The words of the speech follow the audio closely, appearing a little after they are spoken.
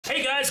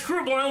Hey guys,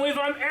 Crew Blind Wave,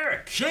 I'm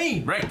Eric.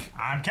 Shane. Rick.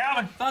 I'm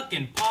Calvin.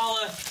 Fucking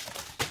Paula.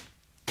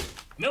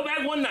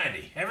 Mailbag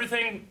 190.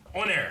 Everything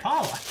on air.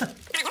 Paula.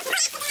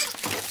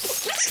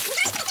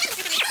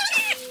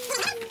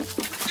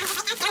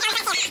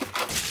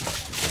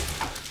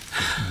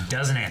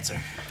 Doesn't answer.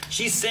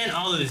 She sent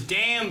all those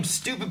damn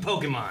stupid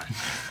Pokemon.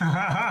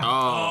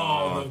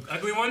 Oh, the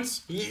ugly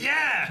ones?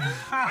 Yeah.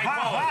 High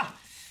quality.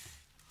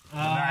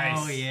 Nice.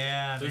 Oh,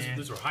 yeah, man.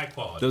 Those were high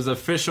quality. Those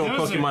official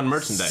Pokemon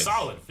merchandise.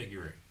 Solid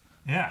figurine.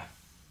 Yeah.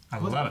 I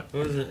love it.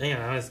 What was it? Hang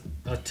on,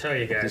 I'll tell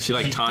you guys. Did she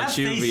like taunt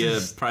you via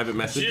private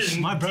message? She just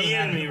My brother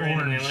had DM'd me an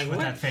randomly. orange I'm like, with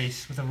what? that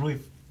face, with a really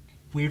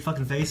weird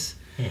fucking face.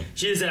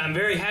 She just said, I'm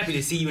very happy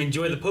to see you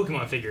enjoy the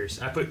Pokemon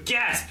figures. I put,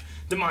 gasp,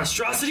 the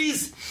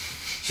monstrosities?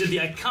 She said, the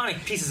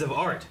iconic pieces of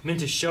art meant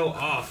to show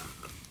off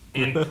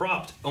and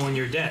propped on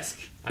your desk.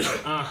 I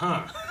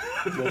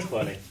said, That's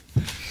funny.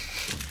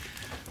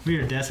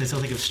 Weird desk. I still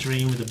think of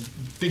Stream with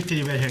a big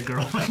titty redhead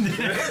girl in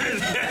there.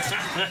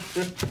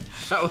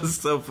 That was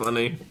so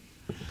funny.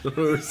 We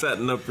were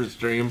setting up for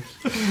stream.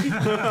 Wasn't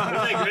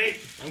that great?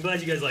 I'm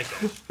glad you guys like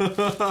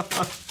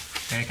that.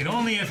 And it could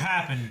only have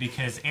happened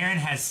because Aaron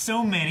has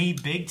so many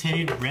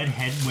big-titted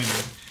redhead women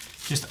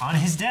just on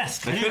his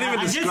desk. I couldn't even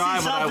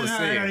describe what I was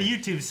I got a seeing.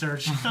 YouTube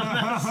search.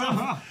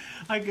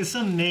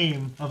 some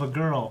name of a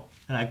girl,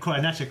 and I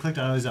naturally clicked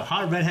on it. It was a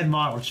hot redhead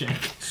model chick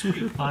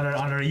on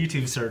her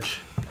YouTube search.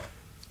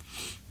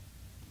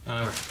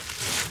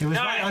 It was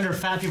right under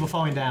fat people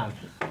falling down.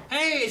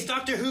 Hey, it's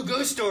Doctor Who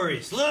Ghost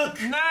Stories.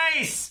 Look!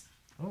 Nice!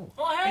 Oh,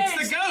 hey,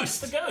 It's the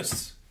ghost! The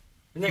ghost.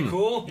 Isn't that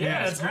cool?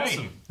 Yeah, that's that's great.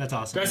 awesome. That's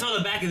awesome. I saw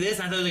the back of this,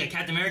 and I thought it was like a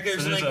Captain America or So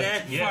something there's like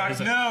a- that. Yeah, Fuck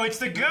there's a- no, it's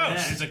the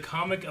ghost! There's a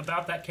comic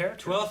about that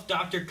character. 12th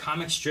Doctor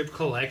comic strip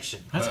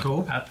collection. That's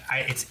cool.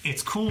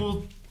 It's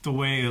cool the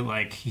way,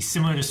 like, he's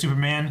similar to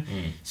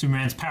Superman.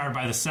 Superman's powered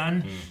by the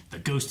sun. The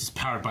ghost is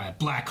powered by a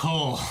black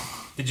hole.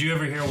 Did you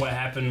ever hear what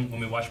happened when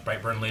we watched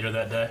Brightburn later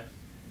that day?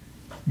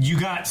 You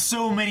got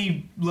so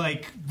many,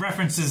 like,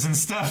 references and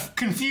stuff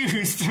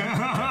confused.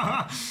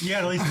 Yeah,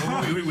 at least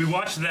one. we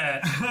watched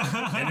that,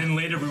 and then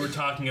later we were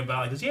talking about,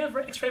 like, does he have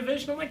X-ray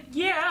vision? I'm like,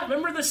 yeah.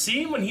 Remember the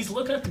scene when he's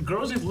looking at the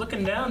girls, he's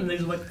looking down, and they're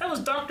like, that was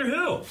Doctor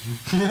Who.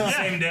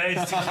 Same day,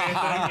 it's the same thing.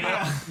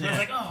 Yeah. I was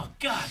like, oh,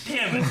 god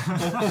damn it.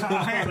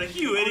 I was like,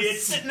 you I was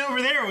idiots. sitting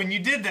over there when you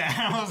did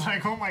that. I was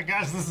like, oh my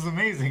gosh, this is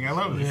amazing. I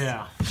love this.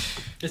 Yeah.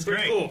 It's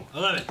pretty Great. cool. I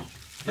love it.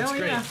 Hell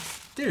great. yeah.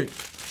 Dude.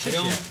 I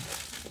don't-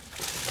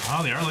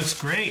 Oh, the art looks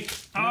great.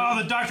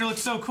 Oh, the doctor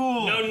looks so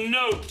cool. No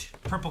note.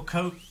 Purple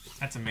coat.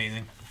 That's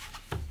amazing.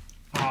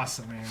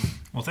 Awesome, man.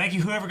 Well, thank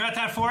you, whoever got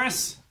that for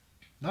us.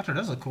 Doctor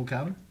does look cool,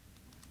 Calvin.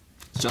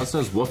 Is Jon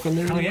Snow's wolf in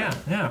there? Oh, yeah.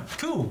 Yeah.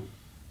 Cool.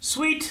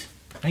 Sweet.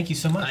 Thank you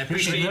so much. I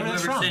appreciate whoever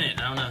that's whoever from. sent it.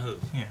 I don't know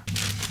who.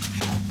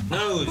 Yeah.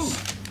 Nose.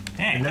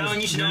 Hey, that Colin,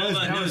 you should know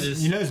about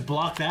noses. Your nose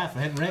blocked that for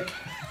hitting Rick.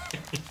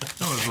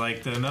 was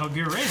like the Metal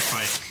Gear Rage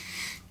fight.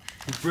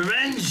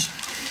 Revenge.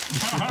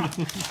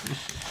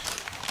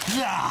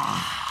 Yeah.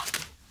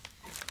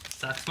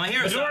 Sucks my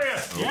hero. Midoriya.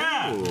 Sucks.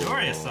 Yeah. Ooh.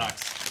 Doria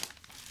sucks.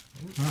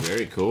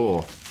 Very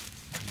cool.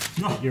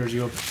 Yours,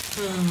 you.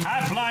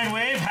 Hi, Blind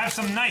Wave. Have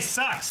some nice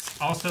socks.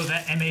 Also,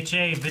 that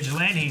MHA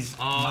Vigilantes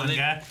Oh,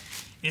 manga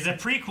is a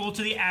prequel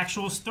to the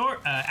actual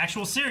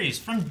series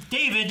from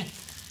David.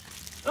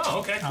 Oh,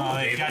 okay. Cool. Oh,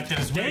 they got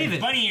those weird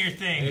David. bunny ear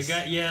things.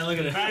 Yeah, look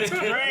at it. That's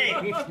great.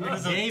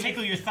 It'll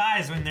tickle your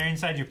thighs when they're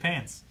inside your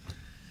pants.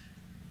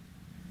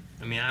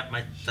 I mean,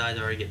 my thighs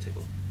already get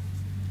tickled.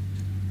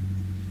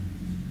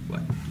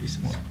 What?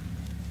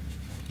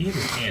 You have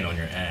your hand on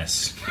your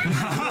ass. Right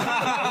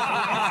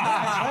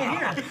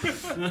here.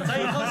 That's how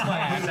you close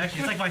my eyes, actually.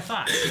 It's like my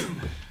thought.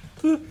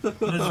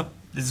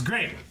 This is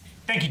great.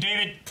 Thank you,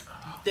 David.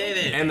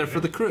 David. And they're for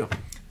the crew.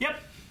 Yep.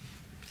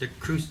 They're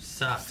crew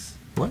socks.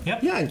 What?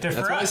 Yep. Yeah, They're that's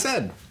for what us. I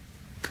said.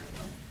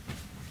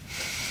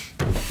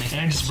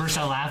 And just burst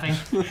out laughing.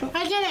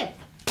 I get it.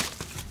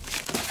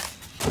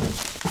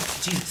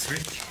 Jesus,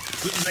 Rick.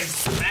 We just like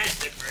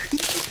smashed it, Rick.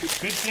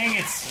 Good thing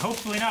it's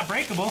hopefully not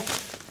breakable.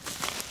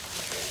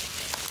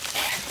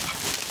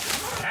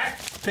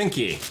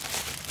 Pinky.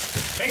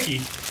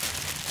 Pinky.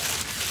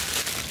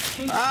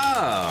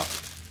 Oh.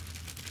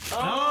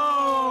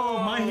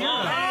 Oh, my hero.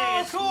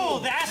 Oh, cool.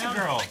 The Acid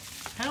Girl.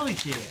 Hell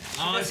yeah.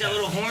 Oh, it's got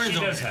little horns She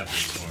on does it. have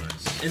these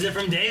horns. Is it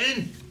from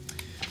David?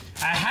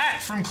 A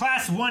hat from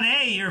Class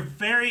 1A, your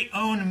very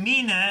own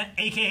Mina,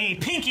 a.k.a.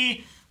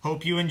 Pinky.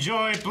 Hope you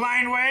enjoy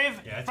Blind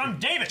Wave Yeah, from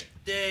David.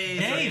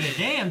 David,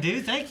 damn,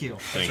 dude, thank you.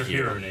 That's her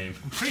hero name.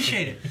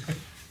 Appreciate it.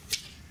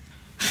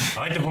 I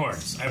like the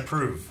horns. I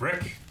approve.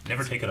 Rick,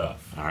 never take it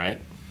off. All right.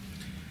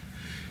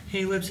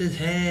 He whips his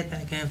head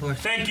back and forth.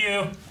 Thank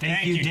you.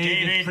 Thank you,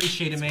 David.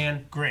 Appreciate it,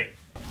 man. Great.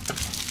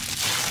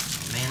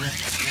 Man,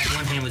 that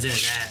one hand was in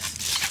his ass.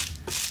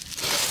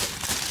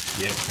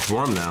 Yep. It's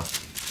warm now.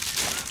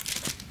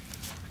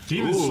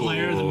 Demon Ooh.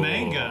 Slayer, the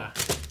manga.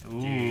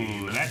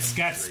 Ooh, that's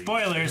got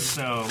spoilers,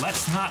 so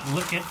let's not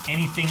look at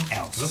anything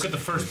else. Look at the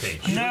first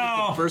page.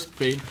 No. First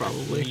page,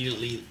 probably.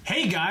 Immediately.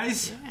 Hey,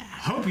 guys.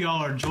 hope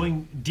y'all are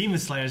enjoying Demon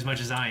Slayer as much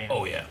as I am.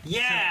 Oh yeah.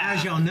 Yeah.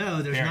 As y'all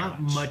know, there's Very not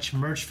much. much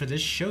merch for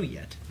this show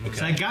yet. Okay.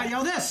 So I got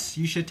y'all this.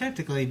 You should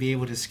technically be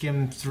able to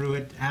skim through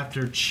it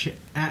after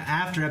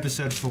after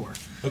episode 4.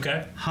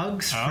 Okay.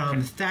 Hugs Oh, from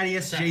okay.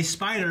 Thaddeus J.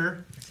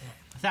 Spider.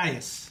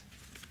 Thaddeus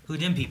Who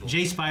them people?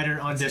 J. Spider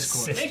on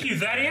Discord. Thank you,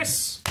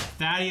 Thaddeus.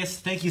 Thaddeus,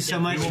 thank you so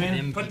much,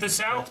 man. Put this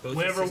out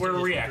whenever we're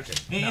reacting.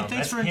 And No, thanks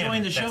that's for enjoying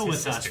him. the show That's his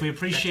with us. sister. We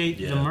appreciate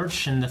Yeah. the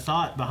merch and the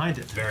thought behind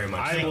it. Very much.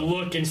 I will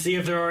look and see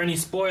if there are any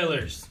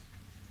spoilers.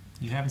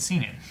 You haven't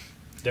seen it.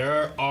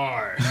 There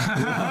are.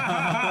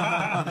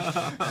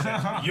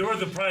 You're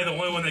probably the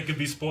only one that could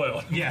be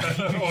spoiled. Yeah.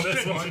 On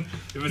this one.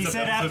 It was He up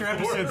said after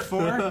episode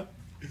 4.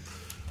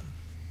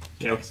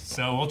 Yep.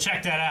 So we'll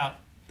check that out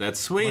That's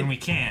sweet. when we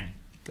can.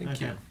 Thank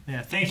Okay. you.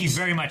 Yeah. Thank you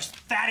very much,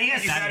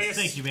 Thaddeus. Thaddeus.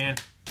 Thank you, man.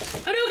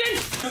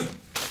 Hadouken!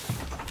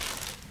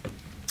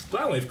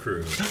 Flatwave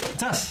Crew.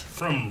 It's us.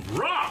 From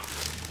Rock.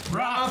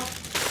 Rob.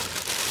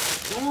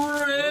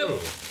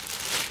 Rip!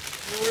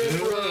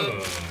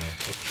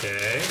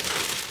 Okay.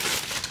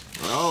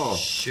 Oh,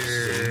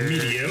 Sure.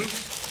 Medium. I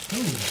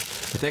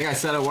think I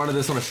said I wanted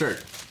this on a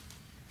shirt.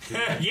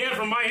 Yeah,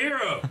 from My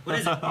Hero. What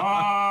is it?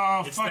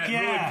 Oh, It's fuck that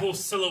yeah. really cool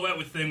silhouette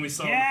with thing we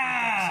saw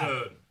Yeah. in the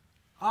first episode.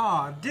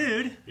 Oh,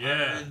 dude.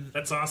 Yeah,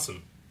 that's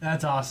awesome.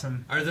 That's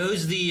awesome. Are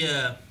those the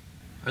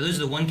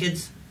one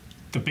kids?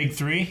 The big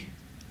 3?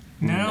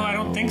 No, I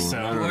don't think so.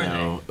 I Who are don't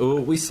know.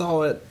 Oh, we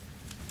saw it.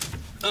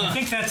 I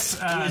think that's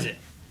Who is it?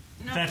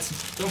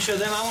 that's Don't show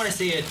them. I want to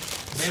see it.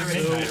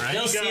 midnight, right?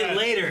 They'll You see got- it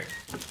later.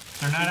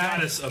 they're He not got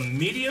out. us a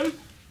medium,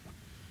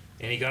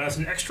 and he got us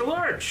an extra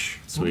large.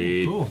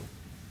 Sweet. Cool.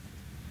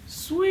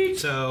 Sweet.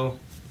 So,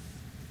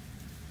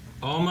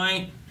 All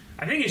Might.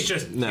 I think it's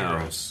just No.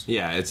 heroes.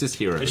 Yeah, it's just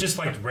heroes. It's just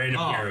like random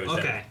Oh, heroes.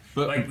 okay. That,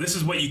 But- like, this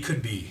is what you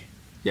could be.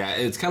 Yeah,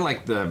 it's kind of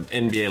like the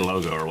NBA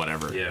logo or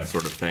whatever Yeah.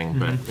 sort of thing,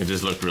 but it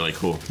just looked really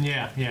cool.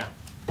 Yeah, yeah.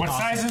 What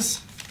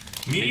sizes?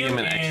 Medium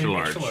and and extra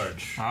extra large.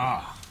 large.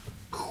 Ah.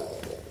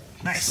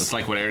 It's Nice.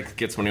 like what Eric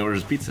gets when he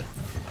orders pizza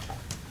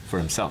for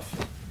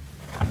himself.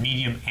 A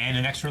medium and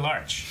an extra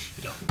large.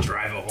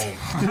 Drive it home.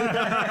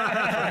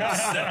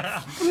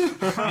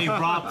 Hey,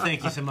 Rob,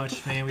 thank you so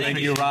much, man. We Thank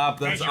appreciate you, Rob.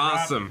 That's Thank you, Rob.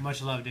 awesome.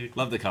 Much love, dude.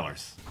 Love the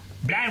colors.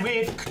 Blind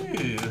Wave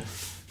Crew.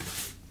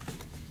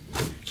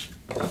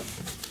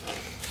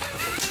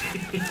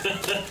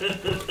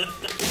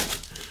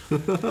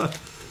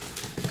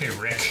 Okay,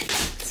 Rick.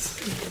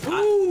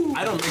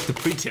 I don't make the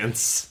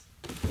pretense.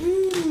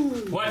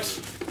 What?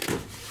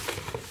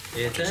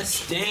 It's a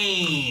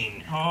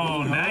stain.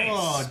 Oh, nice.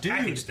 Oh,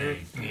 Package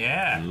dude. thing.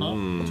 Yeah.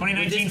 Would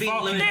 2019 this be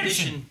Fall limited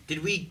Convention. edition?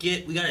 Did we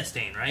got a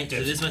stain, right? So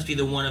Yes. this must be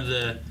the one of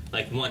the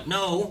one.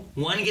 No,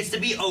 one gets to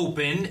be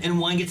opened and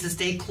one gets to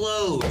stay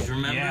closed.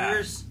 Remember?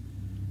 Yeah.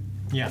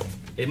 Yeah,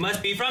 It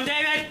must be from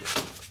David.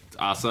 It's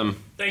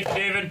awesome. Thank you,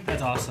 David.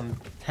 that's awesome.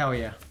 Hell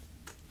yeah.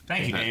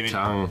 Thank you, That David.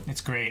 tongue. It's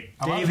great.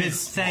 I love David,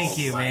 his- thank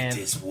you, man.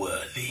 is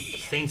worthy.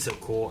 Thing's so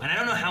cool, and I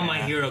don't know how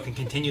My Hero can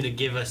continue to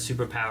give us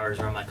superpowers.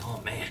 Where I'm like,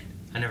 oh man,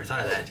 I never thought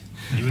of that.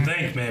 You would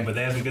think, man, but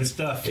they have some good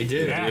stuff. They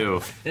do. Yeah. Ew.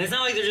 And it's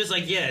not like they're just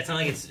like, it's not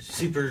like it's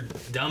super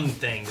dumb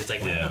things. It's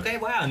like, Yeah. okay,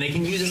 wow, and they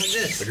can use it like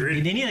this.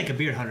 Agreed. They need like a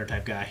beard hunter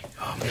type guy.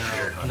 Oh,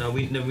 man. No,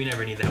 we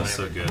never need that one.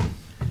 So ever. good.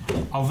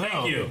 Although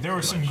Thank you there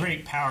were very some much.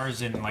 great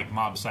powers in like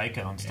Mob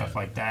Psycho and stuff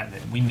like that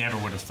that we never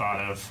would have thought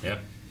of. Yep.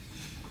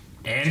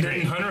 And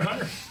in Hunter x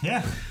Hunter.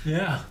 Yeah.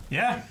 Yeah.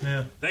 Yeah.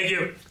 Yeah. Thank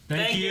you.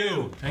 Thank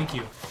you. Thank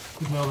you.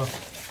 Well,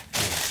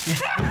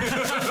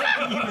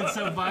 you've been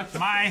so bucked.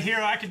 My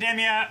Hero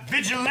Academia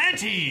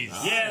Vigilantes.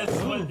 Yeah,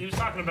 that's what he was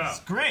talking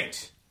about. Great.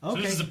 So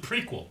Okay. this is a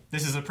prequel.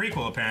 This is a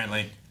prequel,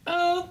 apparently.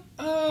 Oh,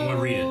 I'm going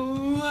to read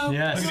it.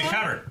 Yes. Look at the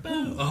cover.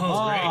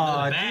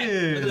 Oh, back.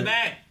 dude. Look at the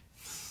back.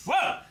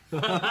 Whoa.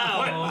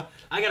 Oh,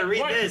 I gotta read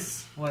What?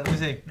 this. What was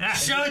he? Ah.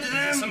 Show it to Is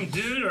them. this some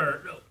dude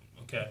or...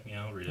 Okay,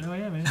 yeah, I'll read it. Oh,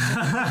 yeah, man.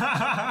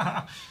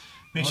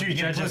 Make sure you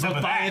get a Judge close up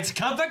of by that. its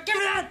cover. Give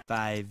me that.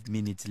 5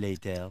 minutes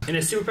later. In a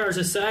superpower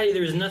society,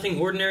 there is nothing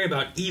ordinary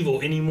about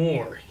evil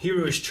anymore.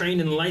 Heroes trained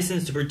and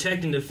licensed to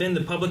protect and defend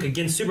the public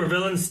against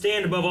supervillains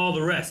stand above all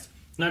the rest.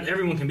 Not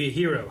everyone can be a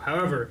hero.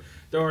 However,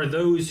 there are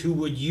those who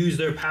would use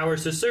their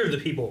powers to serve the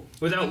people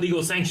without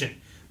legal sanction.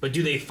 But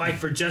do they fight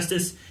for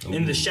justice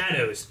in the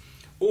shadows,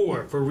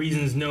 or for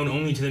reasons known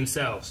only to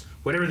themselves?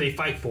 Whatever they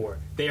fight for,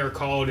 they are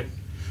called...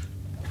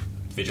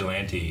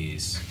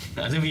 Vigilantes.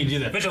 I think we can do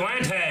that.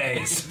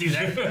 Vigilantes! Do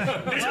that.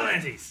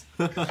 Vigilantes.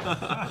 Man,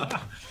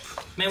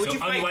 would So you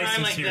fight crime unlicensed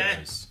like that?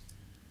 heroes.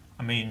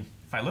 I mean,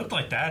 if I looked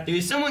like that,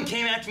 If someone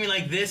came after me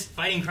like this,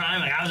 fighting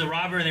crime, like I was a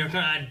robber and they were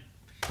coming, I'd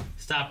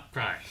stop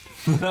crime.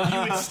 you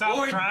would stop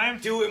Or crime.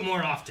 do it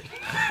more often.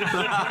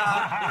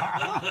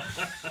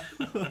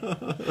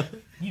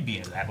 You'd be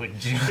in that,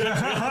 wouldn't you?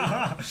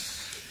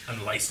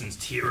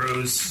 Unlicensed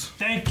heroes.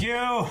 Thank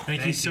you.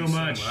 Thank you so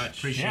much.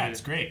 Appreciate Yeah, it.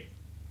 it's great.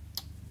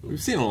 We've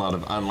seen a lot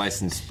of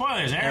unlicensed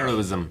Spoilers, Eric.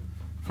 heroism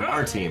from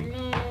our team.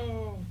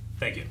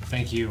 Thank you.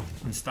 Thank you.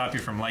 And stop you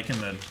from liking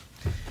the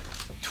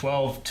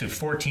 12 to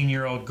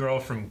 14-year-old girl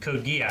from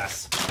Code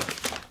Geass.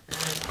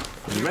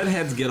 When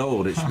redheads get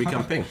old, it should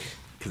become pink.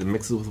 Because it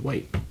mixes with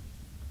white.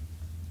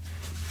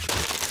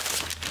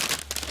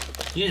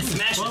 You didn't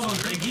smash this 12 one, on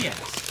Rick. Rick, yes.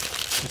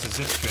 It's a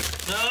zip strip.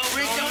 No,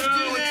 Rick, don't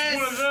do It's this!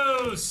 one of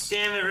those.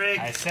 Damn it, Rick.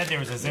 I said there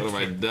was a zip What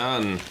have I strip.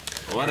 done?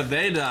 What have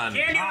they done?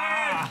 Candyland.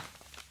 Ah!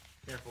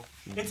 Careful.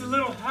 It's a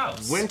little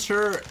house.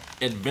 Winter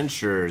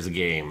Adventures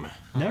game.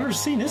 Never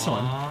seen this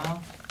one.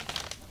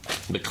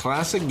 The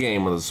classic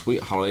game with a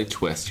sweet holiday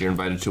twist. You're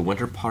invited to a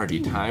winter party.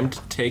 Time to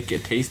take a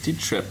tasty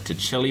trip to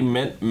Chili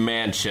Mint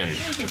Mansion. You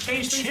can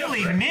change things Chili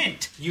up, Rick.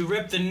 mint. You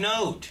ripped the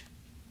note.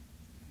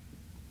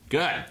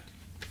 Good.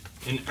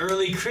 An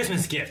early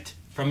Christmas gift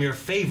from your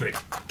favorite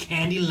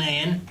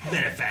Candyland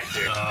benefactor.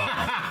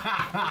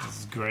 This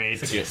is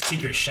great. It's like a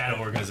secret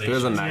shadow organization.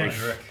 There's a It's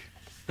knife. Rick.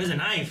 There's a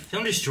knife.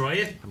 Don't destroy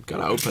it. I'm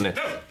gonna open it.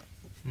 No.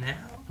 Now.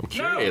 I'm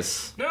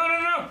curious.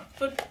 No.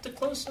 Put the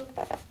close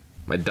up.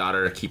 My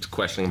daughter keeps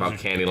questioning about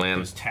Those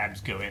Candyland. tabs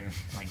go in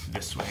like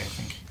this way, I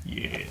think.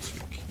 Yes,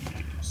 Rick,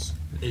 yes.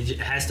 It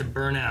has to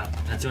burn out.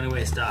 That's the only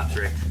way it stops,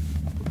 Rick.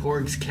 The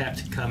porgs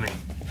kept coming.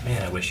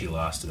 Man, I wish you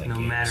lost to that No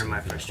game. matter so my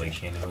we could play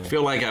frustration. I Candyland.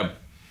 feel like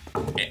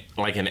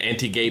an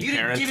anti-gay If you'd have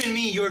parent given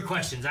me your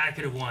questions, I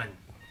could have won.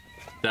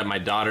 that my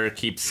daughter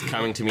keeps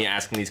coming to me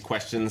asking these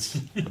questions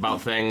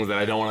about things that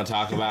I don't want to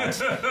talk about.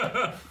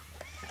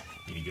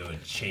 You need to go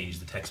and change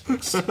the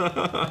textbooks.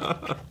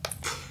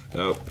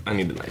 Oh, I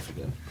need the knife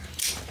again.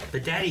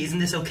 But Daddy, isn't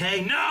this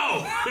okay?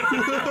 No!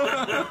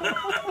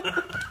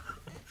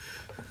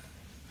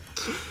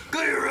 Go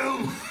to your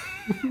room!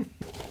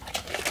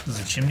 Does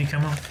the chimney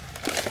come off?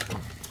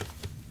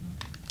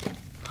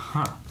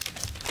 Huh.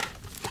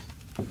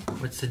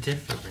 What's the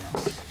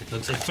difference? It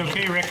looks like It's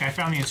okay, Rick. I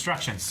found the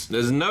instructions.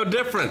 There's no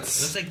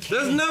difference. Looks like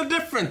There's candy. no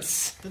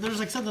difference. There's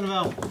like something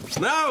about.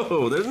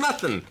 No, there's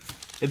nothing.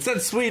 It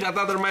said sweet. I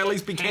thought there might at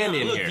least be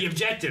candy in Look, here. the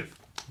objective.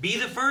 Be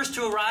the first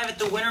to arrive at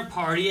the winter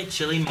party at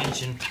Chili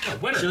Mansion.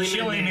 Chili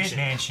Chili mint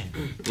Mansion.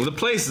 mansion. The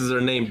places are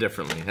named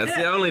differently. That's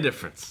the only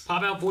difference.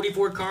 Pop out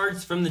 44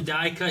 cards from the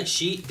die-cut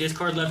sheet.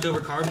 Discard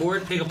leftover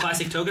cardboard. Pick a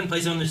plastic token.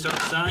 Place it on the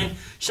start sign.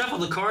 Shuffle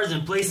the cards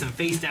and place them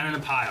face down in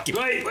a pile.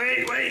 Wait.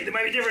 They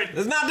might be different.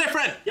 It's not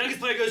different. Youngest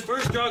player goes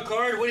first. Draw a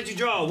card. What did you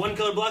draw? One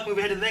color block. Move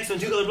ahead to the next one.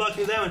 Two color blocks.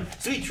 Move that one.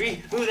 Sweet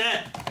treat. Move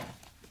that.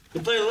 The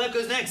player on the left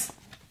goes next.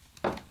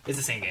 It's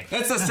the same game.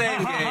 It's the same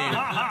game.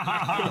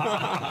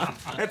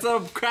 It's a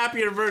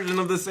crappier version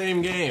of the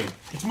same game.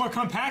 It's more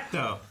compact,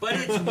 though. But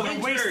it's winter.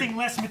 Wasting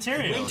less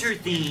material. Winter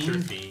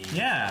themed.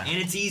 Yeah. And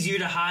it's easier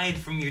to hide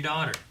from your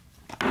daughter.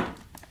 And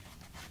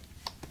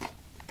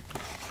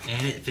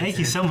it fits Thank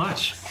you in. so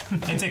much.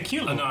 It's a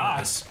cute little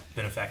box. Anonymous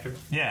benefactor.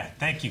 Yeah,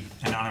 thank you,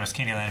 anonymous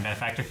Candyland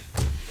benefactor.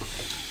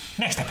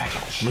 Next up,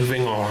 package.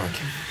 Moving on.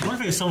 I wonder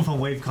if it was someone from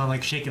WaveCon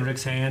like shaking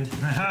Rick's hand.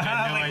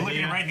 Like looking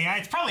idea. him right in the eye.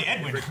 It's probably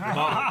Edwin. Rick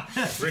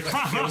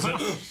feels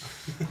it.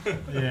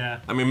 Yeah.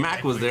 I mean,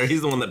 Mac was there.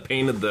 He's the one that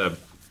painted the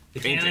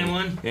painting. Candyland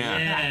one?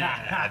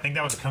 Yeah. I think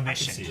that was a See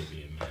commission. it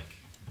being Mac.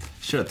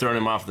 Should have thrown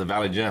him off the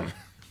Valley Gym.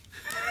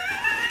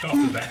 Off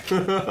the back.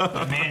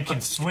 The man can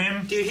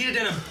swim. Dude, he'd have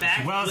done a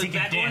back well as he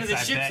flip can back onto the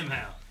dance, I ship bet.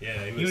 somehow. Yeah,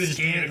 he He was would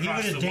skating have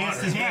across the danced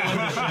water. his way on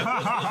the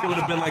ship. It would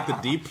have been like the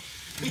deep.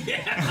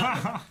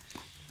 Yeah.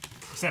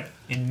 Except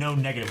in no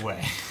negative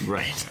way.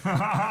 Right.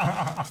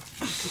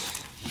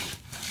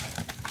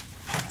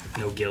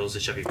 No gills to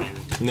shove your hand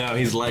into. No,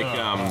 he's like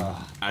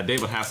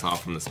David Hasselhoff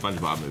from the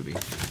SpongeBob movie.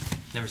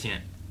 Never seen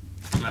it.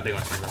 I'm not big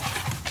on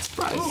SpongeBob.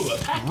 Surprise. Ooh, a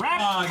pack.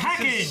 Wrap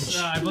package!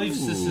 I believe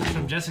this is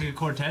from Jessica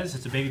Cortez.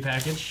 It's a baby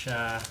package.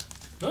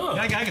 Oh,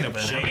 I can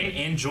open it now. Shane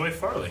and Joy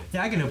Farley.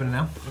 Yeah, I can open it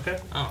now. Okay.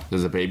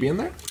 There's a baby in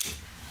there?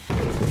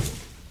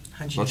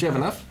 How'd Don't you have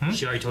enough?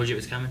 She already told you it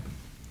was coming?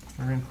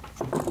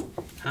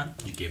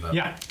 You gave up.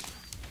 Yeah.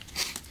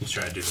 He's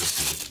trying to do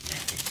this.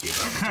 You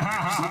gave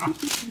up.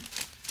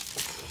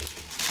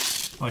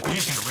 Look, you're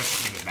just gonna rip it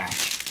and give it back.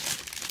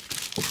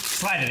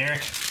 Slide it,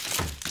 Eric.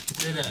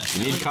 Is it a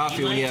You need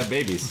coffee when you have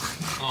babies.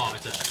 Oh,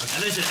 it's a. I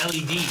thought it said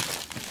LED.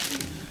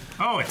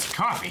 Oh, it's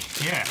coffee.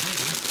 Yeah.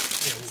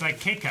 It's like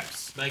K-cups.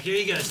 Like, here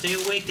you go. Stay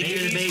awake to hear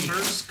the Baby's baby.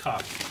 first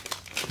coffee.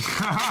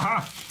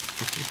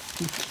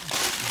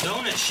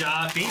 Donut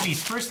shop.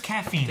 Baby's first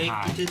caffeine Take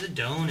high. me to the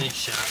donut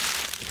shop.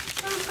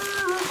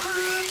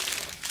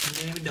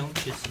 Baby,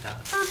 don't you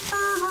stop.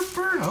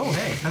 Oh,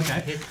 hey.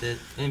 Okay. Hit the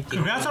empty.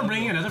 Congrats on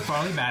bringing another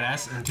Farley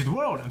badass into the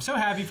world. I'm so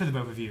happy for the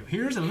both of you.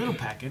 Here's a little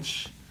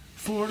package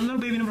for little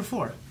baby number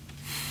 4.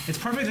 It's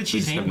perfect that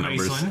she's Please have named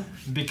numbers. Graceland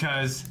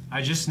because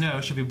I just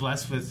know she'll be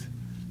blessed with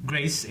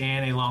grace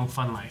and a long,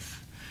 fun life.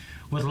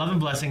 With love and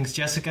blessings,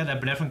 Jessica, that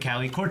benevolent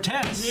Callie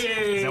Cortez.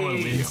 Is that what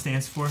Lynn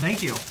stands for?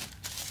 Thank you.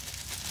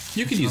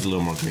 You could use a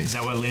little more Is grace.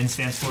 that what Lynn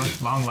stands for?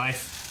 Long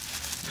life?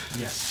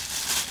 Yes.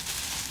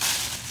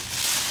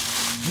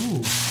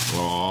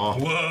 Aw,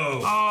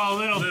 Whoa. Oh,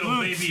 little Little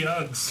boots. baby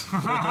hugs.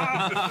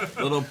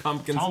 little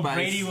pumpkin Tom spice.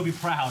 Brady will be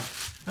proud.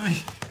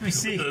 Let me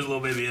see. Those little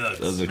baby hugs.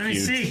 Those are Let me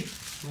cute. see.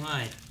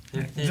 Why?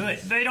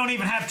 They don't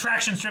even have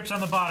traction strips on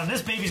the bottom.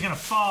 This baby's gonna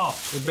fall.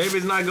 The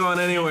baby's not going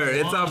anywhere.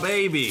 It's a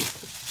baby.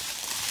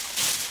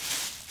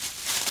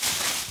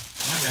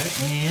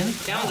 And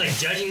Sounds like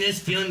judging this,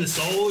 feeling the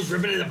souls,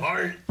 ripping it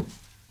apart.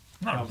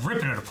 I'm not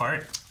ripping it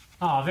apart.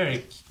 Oh,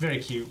 very, very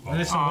cute. And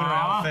there's some winter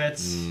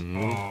outfits.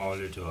 Oh,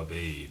 little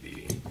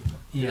baby.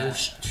 Yeah.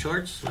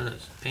 Shorts? What are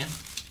those?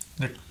 Pants?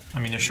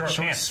 They're short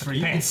pants. for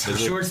you. Pants.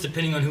 Shorts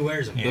depending on who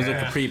wears them. Those are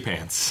Yeah. capri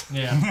pants.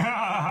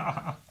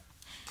 Yeah.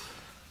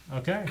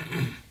 Okay.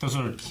 Those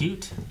are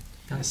cute.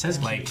 It says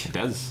Like It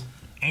does.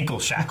 ankle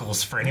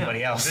shackles for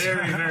anybody else.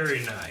 Very,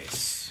 very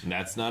nice.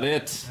 That's not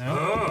it.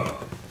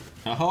 Oh.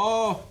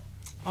 Oh.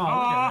 Oh, look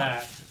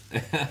at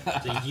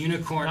that. The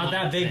unicorn. Not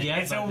that big thing. yet,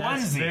 It's a but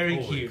that's onesie. very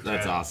Holy cute.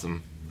 That's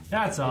awesome.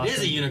 That's awesome. It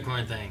is a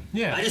unicorn thing.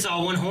 Yeah. I just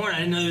saw one horn. I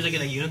didn't know there was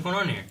like a unicorn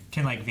on here.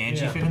 Can like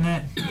Vanjie Yeah. fit in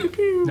that?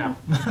 No.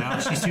 No,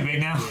 she's too big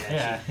now.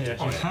 Yeah. You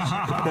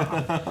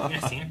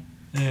guys seen her?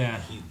 Yeah.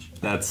 Huge.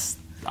 That's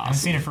I haven't awesome.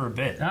 seen it for a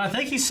bit.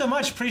 Thank you so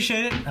much.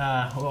 Appreciate it.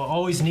 We'll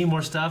always need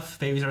more stuff.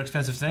 Babies are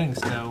expensive things.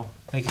 So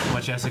thank you so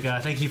much, Jessica.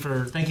 Thank you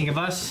for thinking of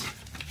us.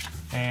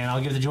 And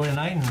I'll give the joy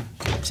tonight and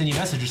send you a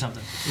message or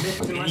something.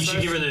 And you should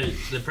give her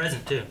the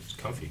present too. It's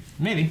comfy.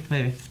 Maybe.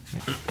 I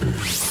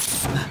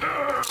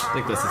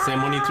think that's the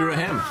same one you threw at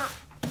him.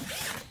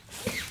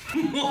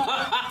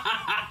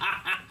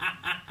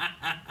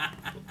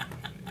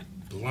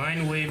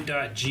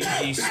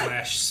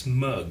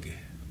 Blindwave.gg/smug.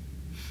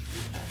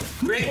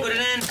 Rick, put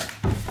it in.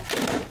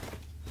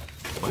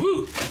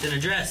 Woo! It's an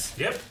address.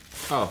 Yep.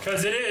 Oh.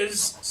 Because it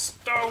is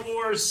Star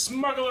Wars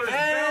Smuggler's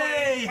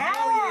Hey! Belly.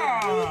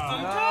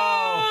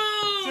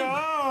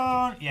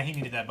 Yeah, he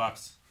needed that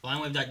box.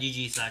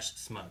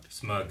 Blindwave.gg/smug.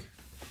 Smug.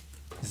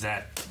 Is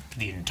that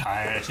the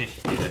entirety?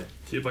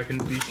 See if I can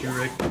beat you,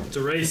 Rick. It's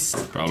a race.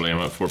 Probably I'm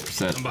at I'm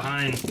 4%.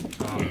 behind.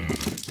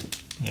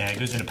 Yeah, it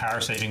goes into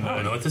power saving I don't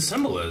mode. know what the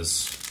symbol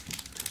is.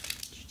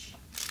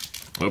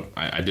 Oh,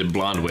 I did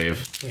blonde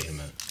wave. Wait a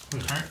minute.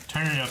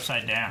 Turn it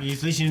upside down.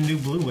 At least you do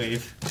blue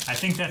wave. I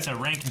think that's a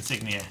rank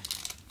insignia.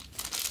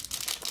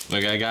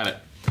 Look, I got it.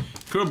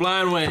 Crew of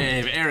Blind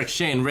Wave, Eric,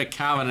 Shane, Rick,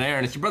 Calvin, and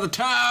Aaron. It's your brother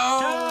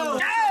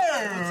Toad!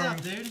 What's up,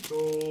 dude?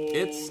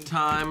 It's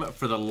time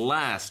for the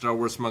last Star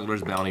Wars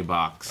Smuggler's Bounty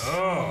box.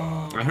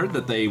 Oh. I heard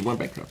that they went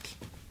bankrupt,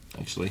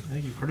 actually. I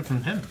think you've heard it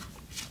from him.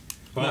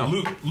 Well,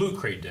 No. Loot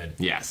Crate did.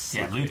 Yes.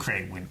 Yeah, Luke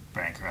Craig went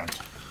bankrupt.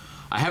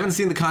 I haven't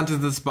seen the contents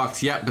of this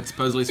box yet, but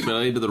supposedly it's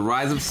related to the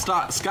rise of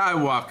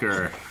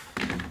Skywalker.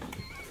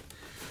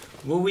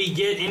 Will we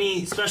get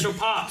any special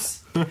pops?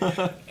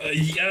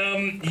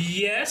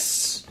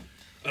 Yes.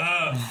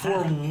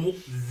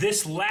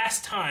 This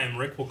last time,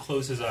 Rick will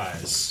close his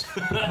eyes.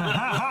 In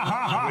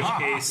which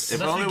case,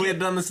 If only we had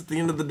done this at the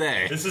end of the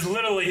day. this is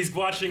literally he's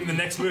watching the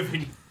next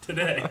movie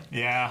today.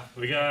 Yeah.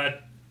 We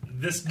got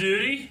this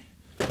duty.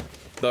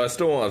 Though I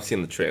still won't have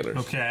seen the trailers.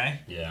 Okay.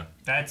 Yeah.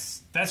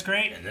 That's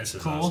great. And this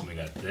is cool. awesome. We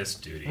got this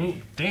duty.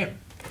 Ooh, damn.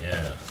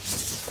 Yeah.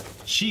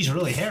 She's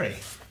really hairy.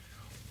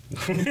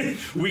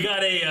 We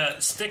got a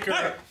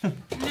sticker.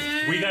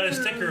 We got a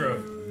sticker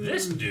of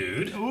this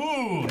dude.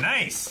 Ooh,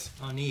 nice.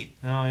 Oh, neat.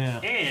 Oh, yeah.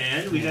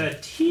 And we got a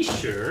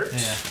t-shirt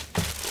Yeah.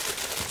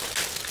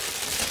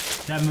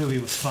 That movie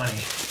was funny.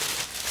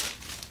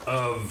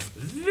 of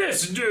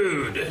this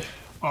dude.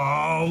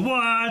 Oh,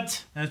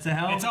 what? That's a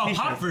hell of It's a all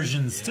t-shirt. hot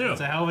versions, too.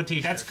 It's a hell of a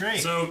t-shirt. That's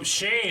great. So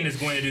Shane is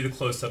going to do the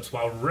close-ups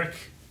while Rick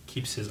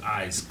keeps his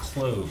eyes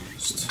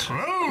closed.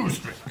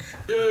 Closed.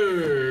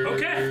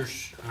 Okay.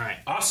 All right.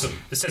 Awesome.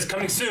 This says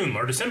coming soon.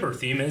 Our December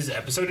theme is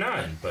episode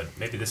 9, but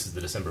maybe this is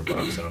the December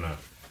box. I don't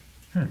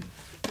know.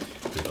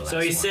 So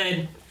he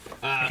said,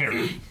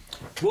 Here.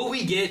 will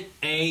we get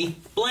a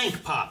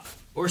blank pop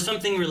or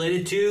something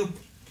related to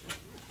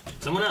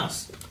someone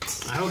else?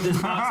 I hope this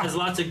box has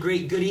lots of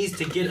great goodies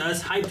to get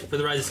us hyped for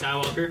the Rise of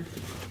Skywalker.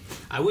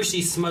 I wish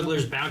these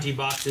Smuggler's Bounty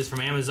boxes from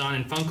Amazon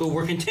and Funko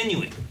were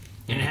continuing,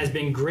 and it has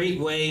been a great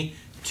way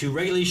to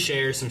regularly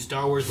share some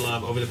Star Wars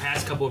love over the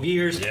past couple of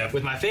years Yep.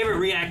 with my favorite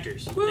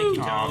reactors. Thank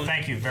you, Oh, Tone.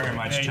 thank you very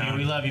much, Hey, Tone.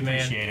 we love you,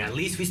 man. Appreciate At it.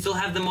 least we still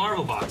have the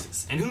Marvel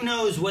boxes, and who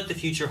knows what the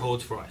future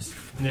holds for us.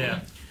 Yeah.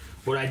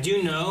 What I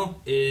do know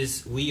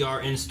is we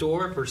are in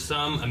store for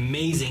some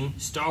amazing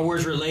Star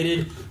Wars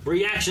related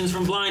reactions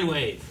from Blind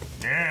Wave.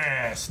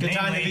 Yes. Good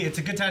time to namely, be, it's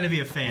a good time to be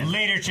a fan.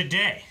 later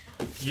today.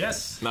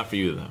 Yes. Not for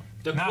you,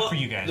 though. Not for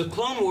you guys. The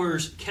Clone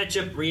Wars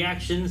catch-up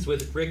reactions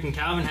with Rick and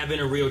Calvin have been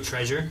a real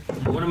treasure.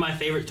 One of my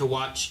favorite to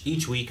watch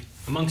each week,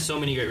 amongst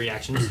so many great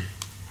reactions.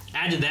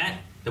 Add to that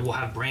we'll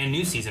have brand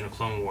new season of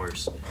Clone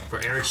Wars for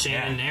Eric, Shane,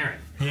 Yeah. and Aaron.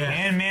 Yeah.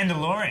 And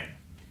Mandalorian.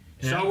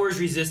 Star Wars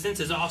Resistance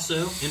is also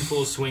in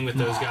full swing with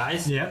those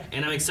guys. Yeah.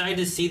 And I'm excited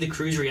to see the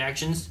crew's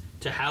reactions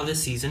to how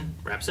this season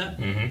wraps up.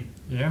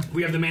 Yeah.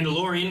 We have The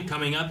Mandalorian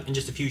coming up in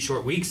just a few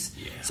short weeks.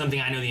 Something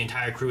I know the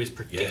entire crew is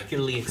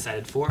particularly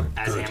excited for,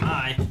 as am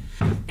I.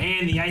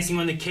 And the icing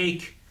on the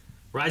cake,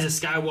 Rise of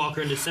Skywalker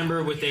in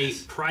December with a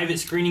private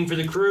screening for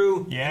the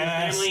crew, and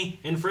Yes. family,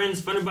 and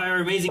friends funded by our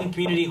amazing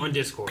community on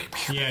Discord.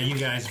 Yeah, you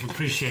guys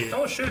appreciate it.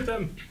 Don't shoot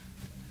them.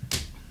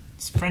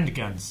 It's friend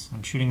guns.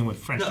 I'm shooting them with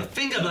No, friendship.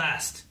 Finger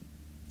Blast!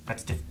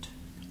 That's different.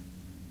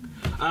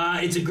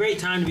 It's a great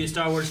time to be a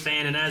Star Wars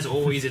fan, and as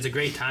always, it's a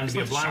great time to be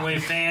a Blind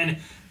Wave fan.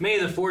 May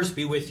the Force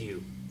be with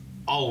you.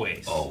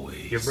 Always.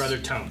 Always. Your brother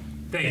Tone.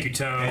 Thank you,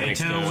 Tone. Hey,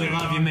 Tone, we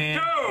love you, man.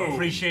 Go!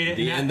 Appreciate it.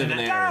 The end of an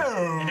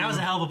era. And that was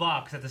a hell of a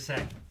box, I have to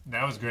say.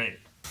 That was great.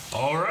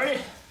 All right.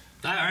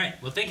 All right.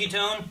 Well, thank you,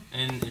 Tone.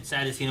 And it's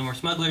sad to see no more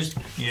Smugglers,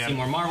 Yeah. see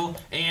more Marvel,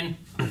 and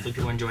hopefully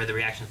people enjoy the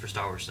reactions for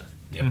Star Wars stuff.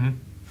 Yep.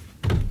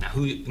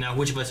 Now,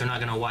 which of us are not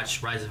going to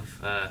watch Rise of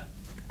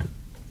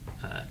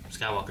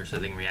Skywalker so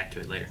they can react to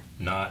it later?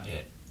 Not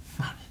it.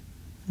 I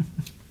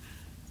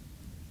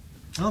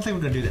don't think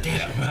we're going to do that.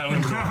 Yeah. I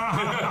don't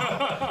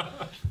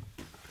know.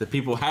 The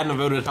people hadn't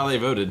voted how they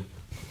voted.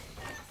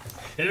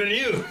 It'd have been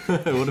you.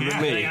 It would have been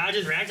Like, me. I'll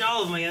just react to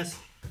all of them, I guess.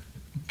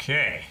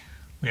 Okay.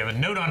 We have a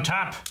note on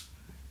top.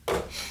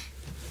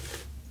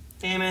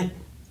 Damn it.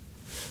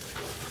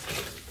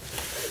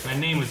 My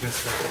name was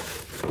misspelled.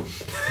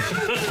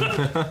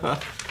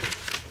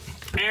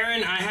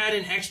 Aaron, I had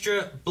an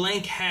extra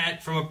blank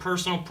hat from a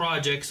personal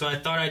project, so I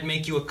thought I'd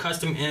make you a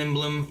custom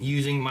emblem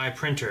using my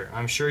printer.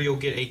 I'm sure you'll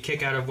get a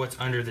kick out of what's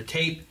under the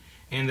tape.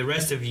 And the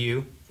rest of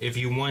you, if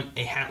you want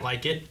a hat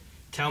like it,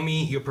 tell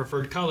me your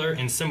preferred color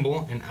and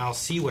symbol, and I'll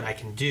see what I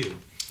can do.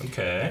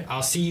 Okay.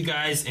 I'll see you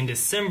guys in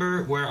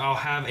December, where I'll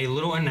have a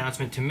little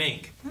announcement to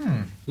make.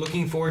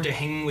 Looking forward to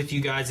hanging with you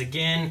guys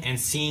again, and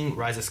seeing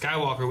Rise of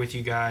Skywalker with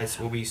you guys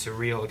will be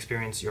surreal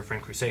experience. Your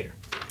friend Crusader.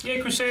 Yeah,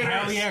 Crusaders.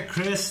 Hell yeah,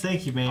 Chris.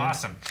 Thank you, man.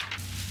 Awesome.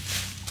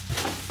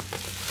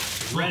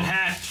 Red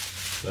hat.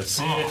 Let's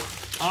see it.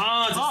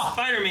 Oh, it's a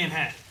Spider-Man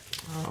hat.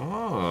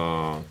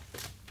 Oh.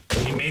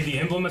 You made the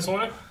emblem that's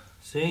on it?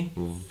 See?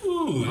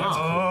 Ooh, that's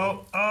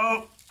Oh,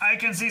 I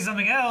can see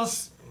something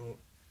else.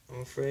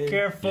 I'm afraid.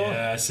 Careful.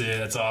 Yeah, I see it.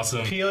 That's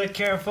awesome. Peel it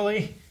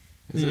carefully.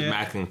 This is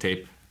masking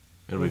tape.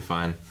 It'll be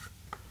fine.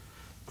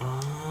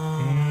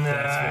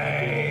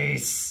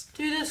 Nice.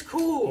 Dude, that's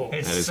cool.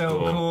 It's That is so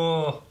cool.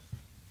 cool.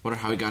 Wonder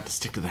how he got to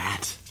stick to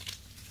that.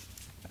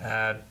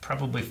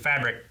 Probably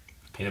fabric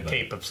Peanut butter.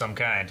 tape of some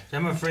kind.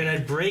 I'm afraid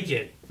I'd break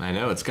it. I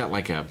know, it's got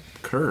like a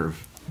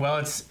curve. Well,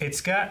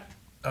 it's got.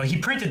 Oh, he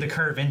printed the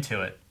curve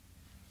into it,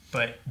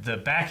 but the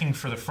backing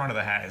for the front of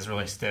the hat is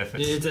really stiff.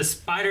 It's a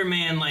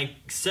Spider-Man like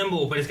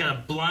symbol, but it's got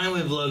a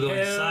Blindwave logo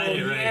inside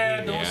it right yeah,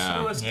 here. don't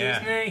Yeah. sue us, Yeah.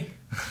 Disney.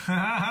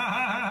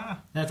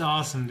 That's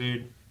awesome,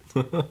 dude.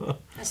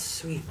 That's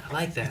sweet. I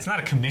like that. It's not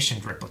a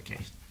commissioned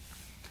replicate.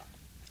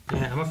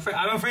 Yeah, I'm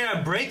afraid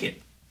I'd break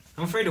it.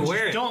 I'm afraid to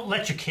wear it. Don't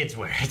let your kids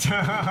wear it.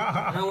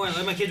 I don't want to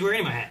let my kids wear any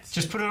of my hats.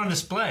 Just put it on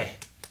display.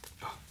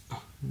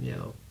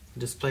 Yo.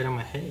 Display it on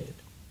my head.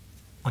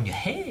 On your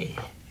head.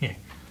 Here,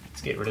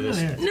 let's get rid of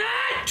this.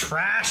 Not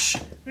Trash.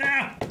 No.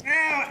 Ow,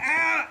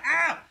 ow,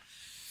 ow.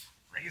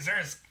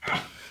 Razors.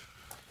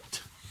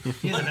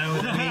 He doesn't know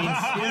what that means.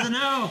 He doesn't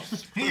know.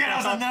 He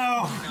doesn't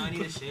know. No, I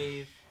need a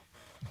shave.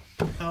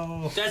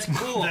 Oh. That's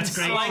cool. That's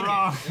great. I like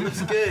Wrong. it. It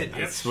looks good.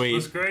 Yep. Sweet.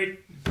 Looks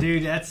great.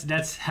 Dude,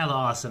 that's hella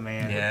awesome,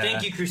 man. Yeah.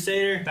 Thank you,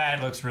 Crusader.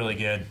 That looks really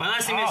good. My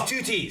last name Oh. is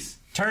 2 T's.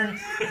 Turn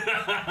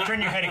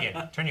your head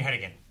again. Turn your head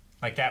again.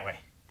 Like that way.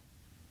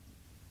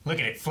 Look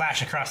at it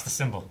flash across the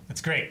symbol. It's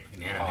great.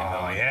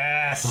 Oh,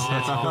 yes.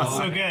 That's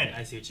so good.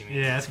 I see what you mean.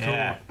 Yeah, that's cool.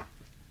 Yeah.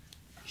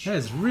 That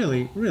is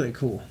really, really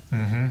cool.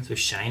 So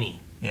shiny.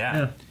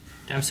 Yeah.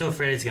 I'm so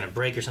afraid it's going to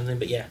break or something,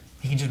 but yeah.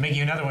 He can just make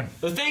you another one.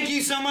 Well, thank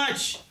you so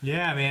much.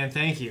 Yeah, man.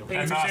 Thank you.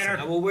 That's I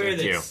awesome. will wear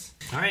Thank this.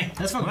 All right.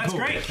 That's fucking Well, that's cool.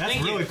 great. That's Thank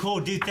you. really cool,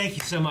 dude. Thank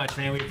you so much,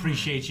 man. We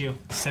appreciate you.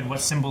 Said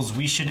what symbols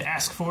we should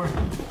ask for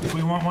if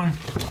we want one. I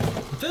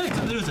feel like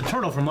something was a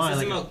turtle for mine.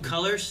 This is Like, about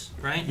colors,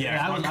 right?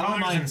 Yeah, I what don't- I don't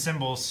colors mind- and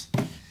symbols.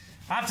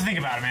 I'll have to think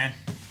about it, man.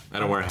 I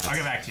don't wear hats. I'll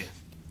get back to you.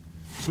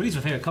 Sweet's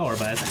my favorite color,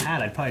 but as a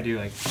hat, I'd probably do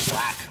like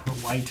black or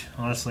white,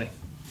 honestly.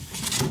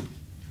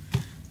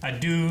 I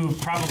do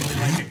probably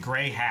like a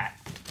gray hat.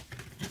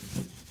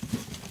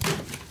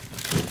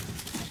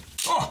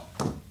 Oh!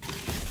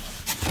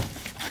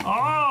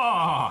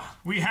 Oh!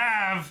 We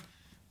have,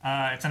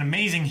 it's an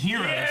Amazing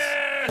Heroes.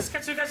 Yes!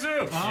 Katsu,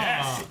 Katsu!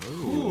 Yes.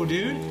 Cool,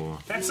 dude.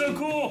 That's so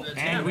cool.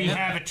 And we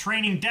have a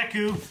training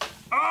Deku.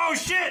 Oh,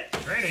 shit!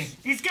 Training.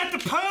 He's got the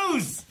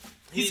pose!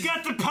 He's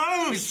got the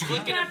pose!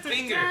 Flicking a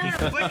finger.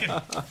 Flicking.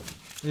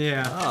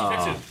 Yeah.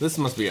 Oh, this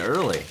must be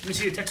early. Let me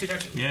see the Tetsu,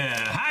 Tetsu. Yeah.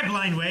 Hi,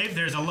 Blind Wave.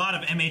 There's a lot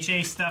of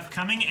MHA stuff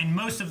coming, and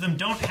most of them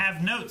don't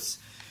have notes.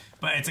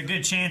 But it's a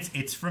good chance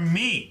it's from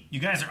me. You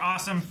guys are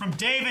awesome. From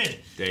David.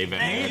 David.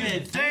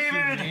 David, thank you,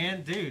 David.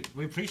 man. Dude,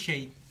 we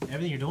appreciate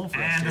everything you're doing for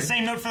us. And the dude.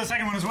 same note for the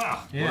second one as well. I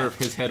wonder Yeah. if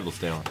his head will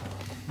stay on.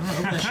 I'm gonna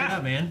open that shit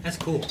up, man. That's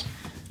cool.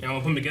 Yeah,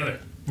 we'll put them together.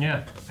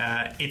 Yeah.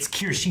 It's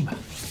Kirishima.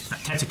 Not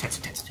Tetsu,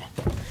 Tetsu,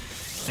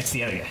 Tetsu. That's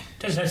the other guy.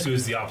 Tetsu, Tetsu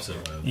is the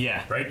opposite of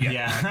Yeah. Right?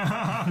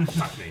 Yeah.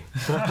 Fuck me.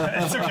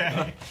 It's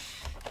okay.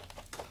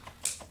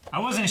 I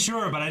wasn't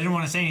sure, but I didn't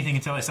want to say anything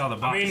until I saw the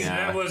box. I mean, Yeah.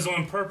 that was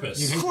on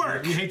purpose.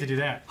 Squirk. You hate to do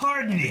that.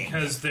 Hardening.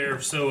 Because they're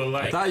so I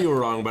alike. thought you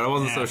were wrong, but I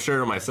wasn't so Yeah.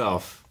 sure of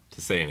myself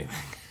to say anything.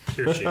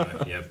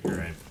 Kirishima. Yep, you're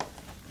right.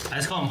 I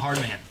just call him Hard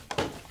Man.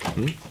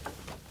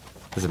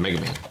 It's a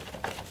Mega Man.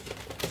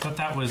 I thought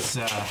that was.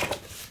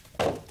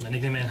 My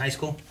nickname in high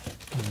school.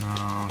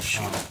 Oh,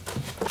 shoot.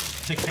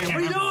 What are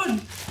you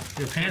doing?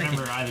 I can't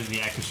remember either of the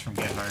actors from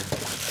Get Hard.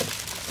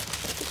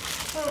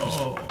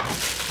 Oh.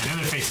 I know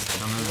their faces. I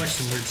don't know their Watch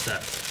some weird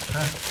stuff.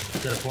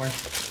 Go to porn.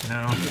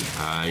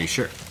 No. You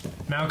sure?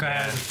 Malka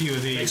has a few of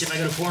Like, these. if I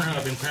go to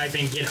Pornhub and type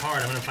in "get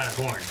hard," I'm gonna find a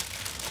porn.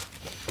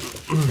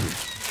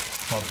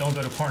 Well, don't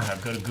go to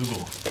Pornhub. Go to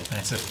Google. And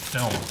it's a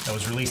film that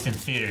was released in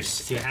theaters.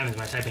 See what happens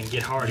when I type in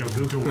 "get hard." Yo,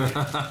 Google.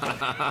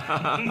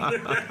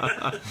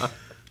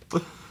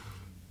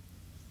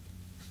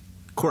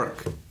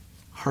 Quirk.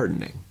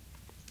 Hardening.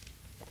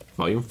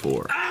 Volume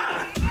 4.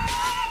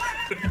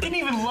 It didn't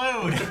even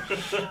load.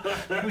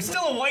 It was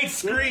still a white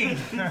screen.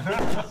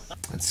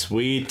 That's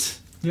sweet.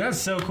 Yeah, that's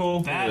so cool.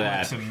 That Look at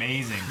looks that.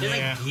 amazing. There's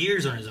Yeah. like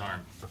gears on his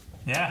arm.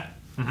 Yeah.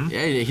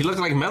 Yeah, he looks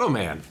like Metal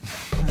Man.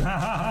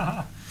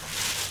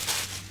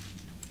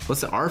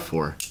 What's the R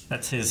for?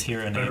 That's his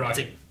hero Red name.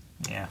 Rocket.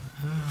 Yeah.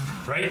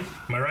 Right?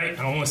 Am I right?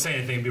 I don't want to say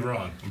anything and be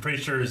wrong. I'm pretty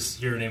sure his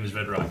hero name is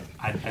Red Rocket.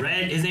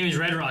 His name is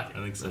Red Rocket.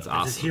 I think so. That's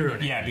That's his awesome. hero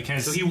name. Yeah,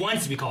 because So he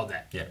wants to be called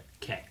that. Yeah.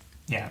 Okay.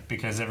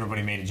 because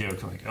everybody made a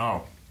joke like,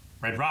 "Oh,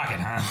 Red Rocket,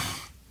 huh?"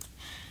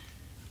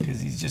 Because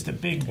he's just a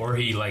big. Or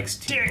he likes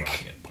Team Dick.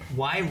 Rocket.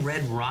 Why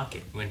Red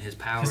Rocket when his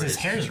power Because is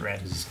his hair's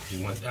red.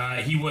 He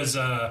was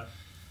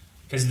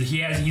because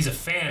he's a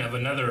fan of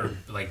another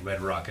like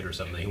Red Rocket or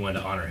something. He wanted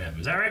to honor him.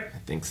 Is that right? I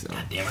think so.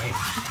 Damn, I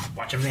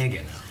watch everything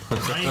again now.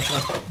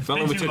 If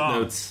only we too took long.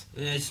 notes.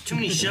 There's too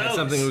many shows. That's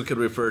something we could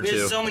refer We have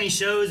to. so many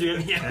shows. We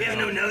have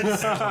no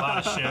notes. A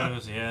lot of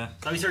shows, yeah.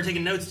 So we started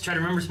taking notes to try to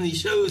remember some of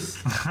these shows.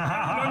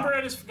 Remember,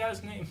 I just forgot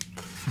his name.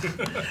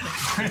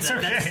 It's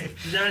okay.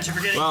 Is that what you're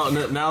forgetting? Well,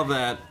 now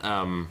that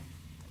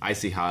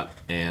Icy Hot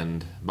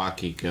and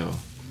Bakugo.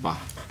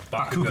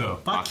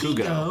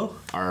 Bakugo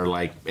are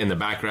like in the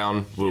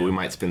background, we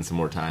might spend some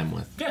more time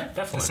with. Yeah, The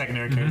definitely.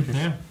 secondary characters.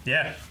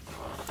 Yeah.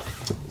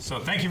 So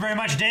thank you very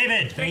much,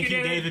 David. Thank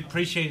you, David.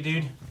 Appreciate it,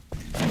 dude.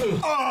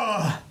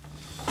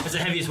 That's the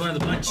heaviest one of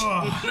the bunch.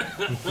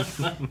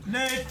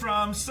 Nate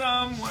from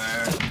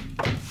somewhere.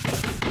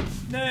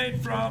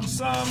 Nate from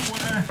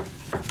somewhere.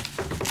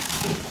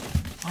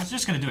 I was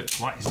just gonna do it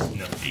twice.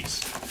 No, peace.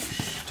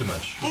 Too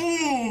much.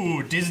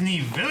 Ooh,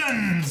 Disney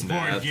Villains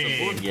board That's a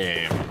game. board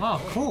game.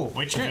 Oh, cool.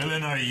 Which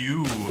villain are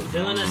you?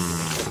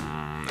 Villainous.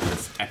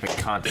 This epic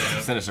contest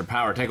of sinister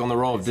power. Take on the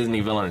role of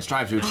Disney villain and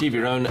strive to achieve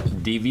your own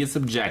devious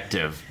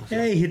objective.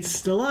 Hey,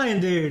 it's the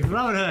lion dude,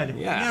 Robin Hood.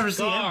 Yeah. You never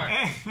see him.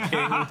 Star.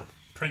 King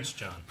Prince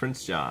John,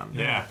 Prince John.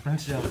 Yeah.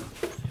 Prince John.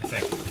 I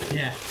think.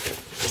 Yeah.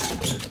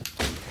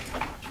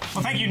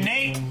 Well, thank you,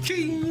 Nate.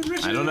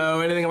 I don't know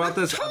anything about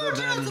this other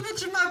than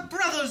mention my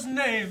brother's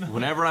name.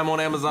 whenever I'm on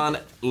Amazon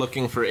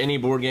looking for any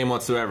board game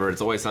whatsoever, it's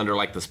always under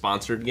like the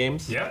sponsored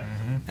games. Yep.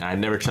 And I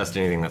never trust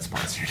anything that's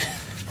sponsored.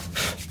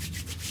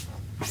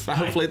 But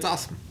hopefully it's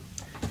awesome.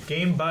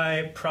 Game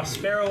by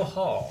Prospero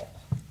Hall.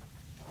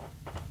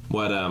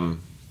 What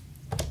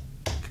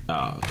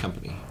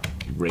company?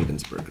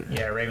 Ravensburger.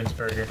 Yeah,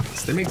 Ravensburger.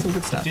 So they make some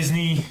good stuff.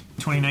 Disney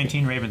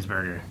 2019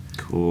 Ravensburger.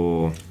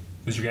 Cool.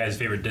 Who's your guys'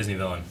 favorite Disney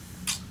villain?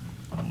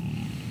 I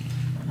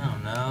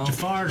don't know.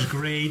 Jafar's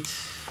great.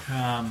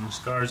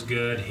 Scar's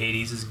good.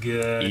 Hades is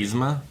good.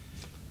 Yzma?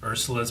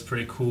 Ursula's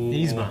pretty cool.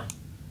 Yzma.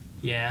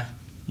 Yeah,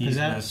 Is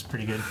that- Yzma's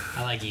pretty good.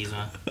 I like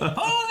Yzma.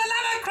 Oh, the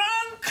lever,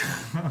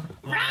 Kronk!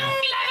 Wrong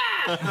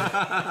lever!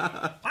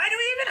 Why do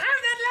we even have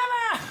that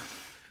lever?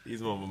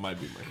 Yzma might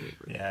be my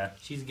favorite. Yeah.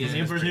 She's good. The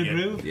Emperor's New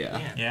Groove? Yeah.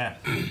 Yeah.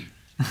 Yeah.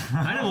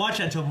 I didn't watch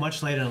that until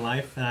much later in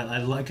life, and I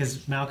like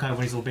because Malachi, when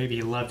he was a little baby,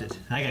 he loved it.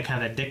 And I got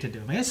kind of addicted to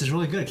it. I guess it's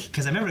really good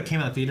because I remember it came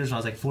out in theaters when I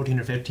was like 14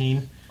 or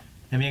 15,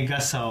 and me and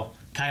Gus saw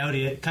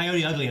Coyote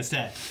Ugly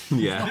instead.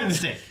 Yeah. Big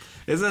mistake.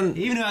 Isn't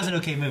Even though it was an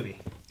okay movie.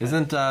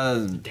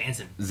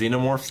 Dancing.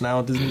 Xenomorphs now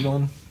a Disney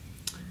villain?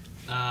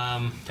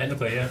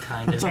 Technically, yeah.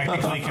 Kind of.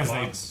 Technically, because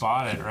they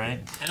bought it, right?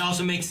 It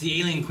also makes the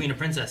alien queen a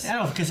princess. I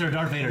don't consider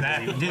Darth Vader a That,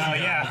 Disney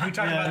villain. yeah, we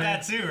talked about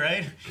that too,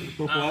 right?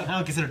 I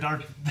don't consider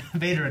Darth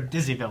Vader a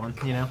Disney villain,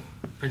 you know?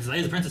 Princess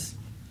Leia's a princess.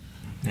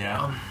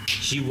 Yeah.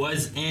 She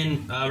was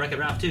in Wreck-It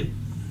Ralph too.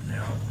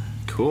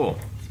 Cool.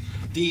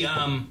 The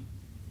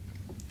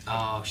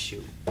oh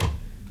shoot,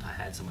 I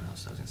had someone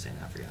else I was gonna say and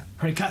I forgot.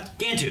 Already cut.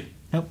 Gantu.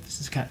 Nope,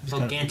 this is cut. It's Oh,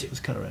 cut. Gantu. It's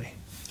cut already.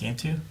 Game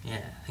 2? Yeah,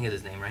 I think it's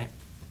his name, right?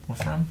 What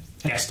from?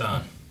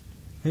 Gaston.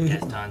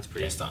 Gaston's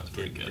pretty. Gaston's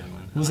pretty good.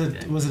 villain. Was I like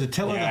it that. was it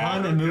Attila the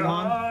Hun in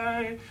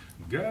Mulan?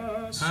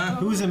 Gaston.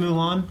 Who was in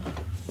Mulan?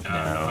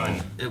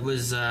 It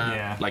was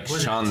Yeah. Like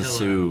Was it Shan Attila?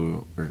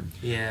 Tzu. Or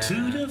yeah.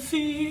 To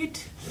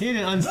defeat. He had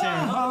an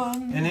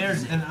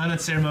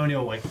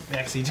unceremonial like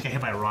actually he just got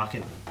hit by a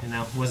rocket. You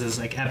know, was this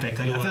like epic?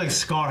 Like, I feel like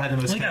Scar had the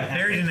most. He got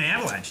buried in the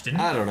avalanche, didn't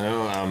he? I don't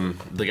know.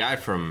 The guy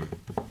from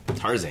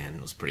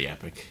Tarzan was pretty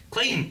epic.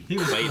 Clayton. He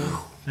was. Clayton.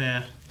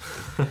 Yeah.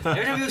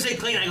 Every time people say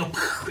Clayton, I go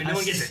and no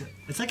one gets it.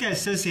 It's like I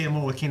associate him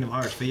more with Kingdom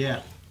Hearts, but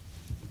yeah.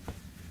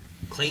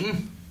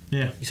 Clayton.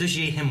 Yeah. You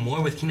associate him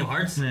more with Kingdom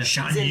Hearts? Yeah.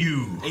 Shan He's in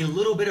Yu. a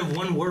little bit of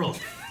one world.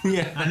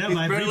 Yeah. I know, but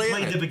I barely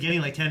replayed in the it.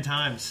 beginning like 10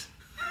 times.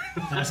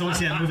 And I just want to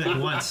see that movie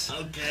like once.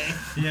 Okay.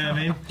 You know what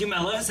I mean? Dude,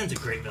 Maleficent's a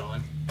great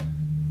villain.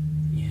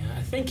 Yeah,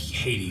 I think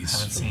Hades.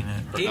 Haven't seen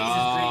it. Hades is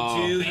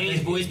great too, and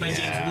he's voiced by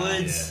James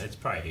Woods. Yeah, it's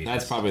probably Hades.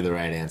 That's probably the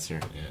right answer.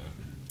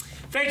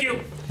 Thank you.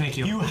 Thank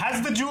you. You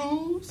has the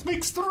jewels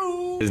mixed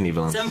through. Disney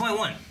villain.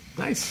 7.1.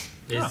 Nice.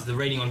 is the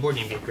rating on Board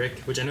Game Geek, Rick,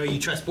 which I know you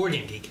trust Board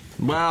Game Geek.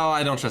 Well,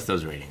 I don't trust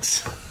those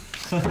ratings.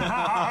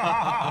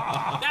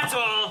 That's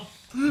all.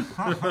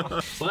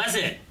 Well, that's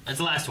it. That's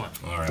the last one.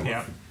 All right.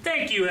 Yeah.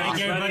 Thank you, Thank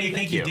you, everybody.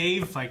 Thank you, you.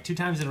 Dave. Like 2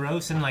 times in a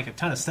row, sending like a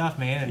ton of stuff,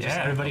 man. And just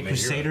Yeah. everybody,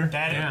 Crusader.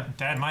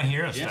 Dad, my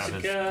hero stuff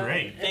is Jessica.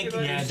 great. Thank you.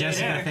 Yeah,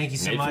 Jessica, thank you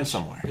so Made from much.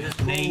 somewhere.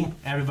 Nate,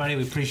 everybody,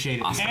 we appreciate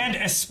it. Awesome. And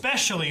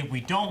especially,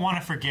 we don't want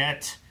to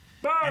forget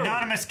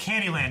Anonymous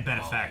Candyland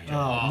benefactor.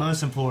 Oh,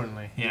 most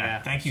importantly.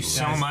 Yeah, thank you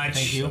so Guys, much.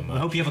 Thank you. I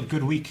hope you have a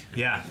good week.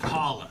 Yeah,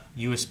 Holla.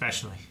 you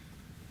especially.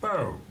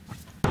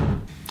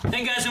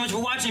 Thank you guys so much for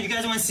watching. If you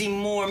guys want to see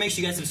more, make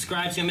sure you guys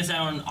subscribe so you don't miss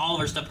out on all of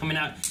our stuff coming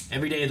out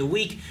every day of the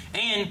week.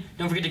 And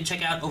don't forget to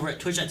check out over at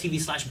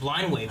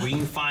twitch.tv/blindwave where you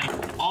can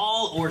find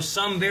all or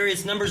some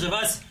various numbers of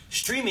us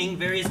streaming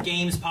various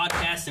games,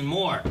 podcasts, and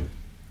more.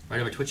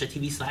 Right over at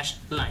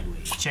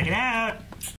twitch.tv/blindwave. Check it out.